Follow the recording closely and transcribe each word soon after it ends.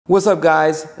What's up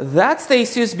guys, that's the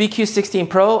ASUS BQ16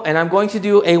 Pro and I'm going to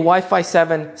do a Wi-Fi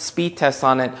 7 speed test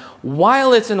on it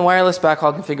while it's in wireless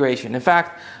backhaul configuration. In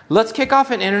fact, let's kick off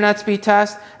an internet speed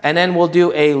test and then we'll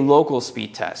do a local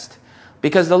speed test.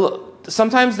 Because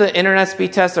sometimes the internet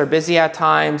speed tests are busy at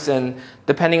times and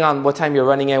depending on what time you're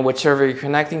running in, which server you're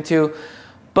connecting to.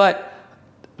 But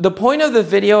the point of the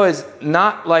video is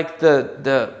not like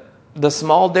the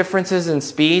small differences in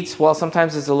speeds. Well,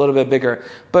 sometimes it's a little bit bigger,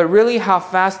 but really how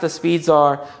fast the speeds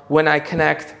are when I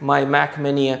connect my Mac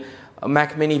Mini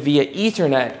via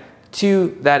Ethernet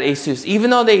to that ASUS, even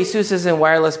though the ASUS is in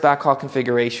wireless backhaul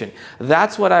configuration.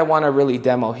 That's what I want to really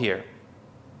demo here.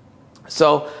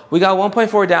 So we got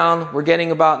 1.4 down, we're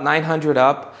getting about 900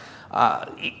 up.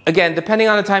 Again, depending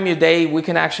on the time of your day, we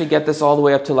can actually get this all the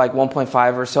way up to like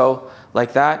 1.5 or so,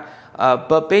 like that.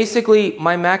 But basically,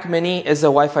 my Mac Mini is a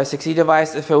Wi-Fi 6E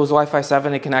device. If it was Wi-Fi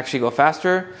 7, it can actually go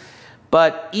faster.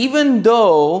 But even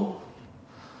though,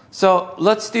 so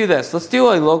let's do this. Let's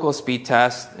do a local speed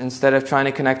test instead of trying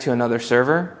to connect to another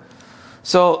server.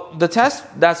 So the test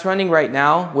that's running right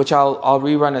now, which I'll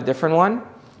rerun a different one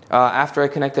after I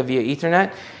connect it via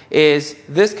Ethernet, is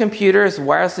this computer is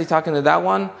wirelessly talking to that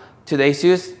one, to the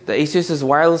ASUS. The ASUS is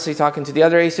wirelessly talking to the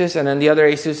other ASUS, and then the other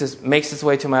ASUS makes its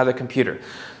way to my other computer.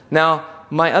 Now,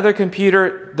 my other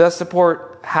computer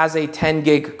has a 10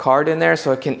 gig card in there,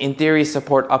 so it can, in theory,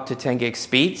 support up to 10 gig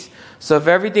speeds. So if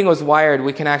everything was wired,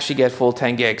 we can actually get full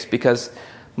 10 gigs because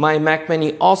my Mac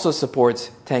Mini also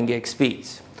supports 10 gig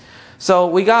speeds. So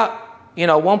we got,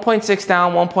 1.6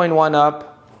 down, 1.1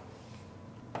 up.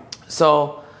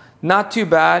 So not too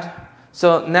bad.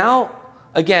 So now,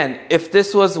 again, if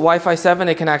this was Wi-Fi 7,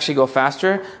 it can actually go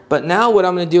faster. But now what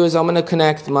I'm going to do is I'm going to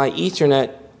connect my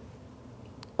Ethernet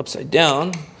upside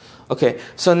down. Okay,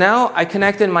 so now I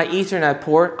connected my Ethernet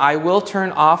port. I will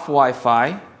turn off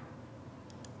Wi-Fi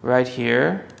right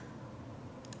here.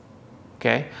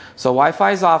 Okay, so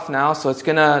Wi-Fi is off now, so it's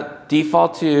going to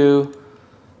default to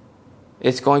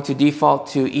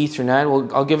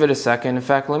Ethernet. I'll give it a second. In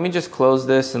fact, let me just close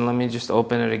this and let me just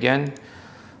open it again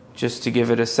just to give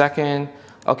it a second.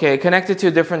 Okay, connected to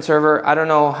a different server. I don't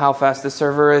know how fast this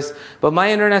server is, but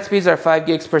my internet speeds are 5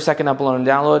 gigs per second upload and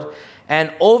download.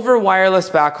 And over wireless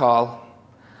backhaul,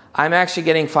 I'm actually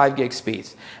getting 5 gig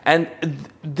speeds. And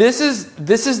this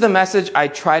is the message I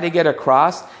try to get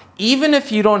across. Even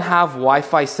if you don't have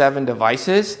Wi-Fi 7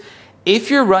 devices, if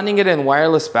you're running it in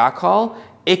wireless backhaul,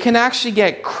 it can actually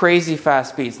get crazy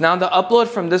fast speeds. Now, the upload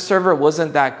from this server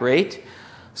wasn't that great.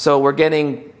 So we're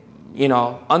getting,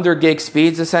 under gig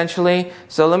speeds essentially.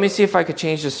 So let me see if I could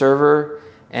change the server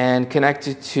and connect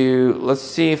it to, let's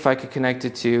see if I could connect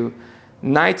it to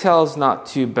Nitel is not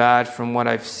too bad from what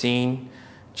I've seen.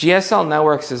 GSL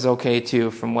Networks is okay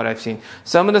too from what I've seen.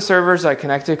 Some of the servers I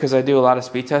connected because I do a lot of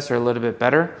speed tests are a little bit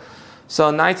better.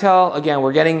 So Nitel, again,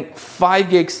 we're getting 5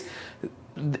 gigs.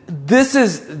 This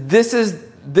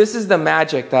is the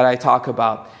magic that I talk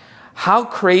about. How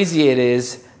crazy it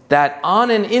is that on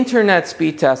an internet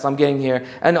speed test I'm getting here.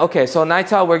 And okay, so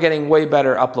Nitel, we're getting way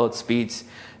better upload speeds.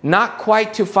 Not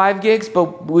quite to 5 gigs,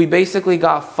 but we basically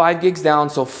got 5 gigs down,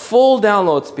 so full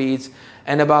download speeds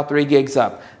and about 3 gigs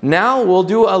up. Now we'll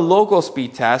do a local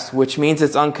speed test, which means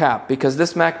it's uncapped because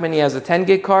this Mac Mini has a 10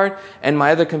 gig card and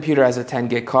my other computer has a 10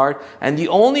 gig card. And the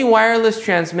only wireless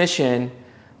transmission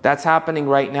that's happening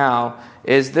right now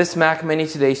is this Mac Mini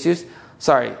to the ASUS.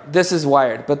 Sorry, this is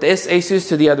wired, but this ASUS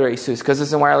to the other ASUS because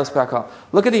it's in wireless backhaul.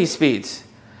 Look at these speeds.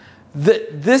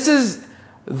 This is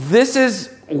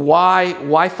why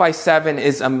Wi-Fi 7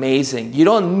 is amazing. You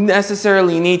don't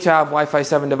necessarily need to have Wi-Fi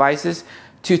 7 devices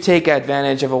to take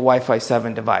advantage of a Wi-Fi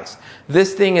 7 device.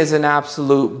 This thing is an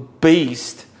absolute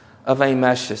beast of a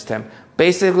mesh system.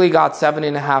 Basically got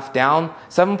 7.5 down,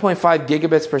 7.5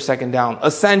 gigabits per second down,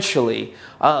 essentially.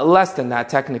 Less than that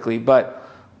technically, but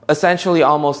essentially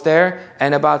almost there,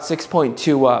 and about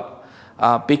 6.2 up.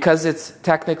 Because it's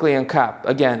technically uncapped.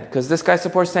 Again, because this guy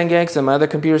supports 10 gigs and my other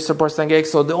computer supports 10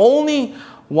 gigs. So the only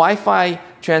Wi-Fi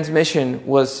transmission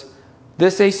was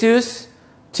this ASUS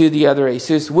to the other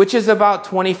ASUS, which is about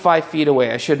 25 feet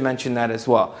away. I should mention that as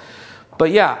well.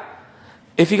 But yeah,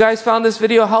 if you guys found this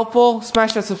video helpful,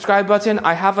 smash that subscribe button.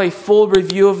 I have a full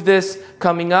review of this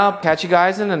coming up. Catch you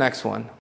guys in the next one.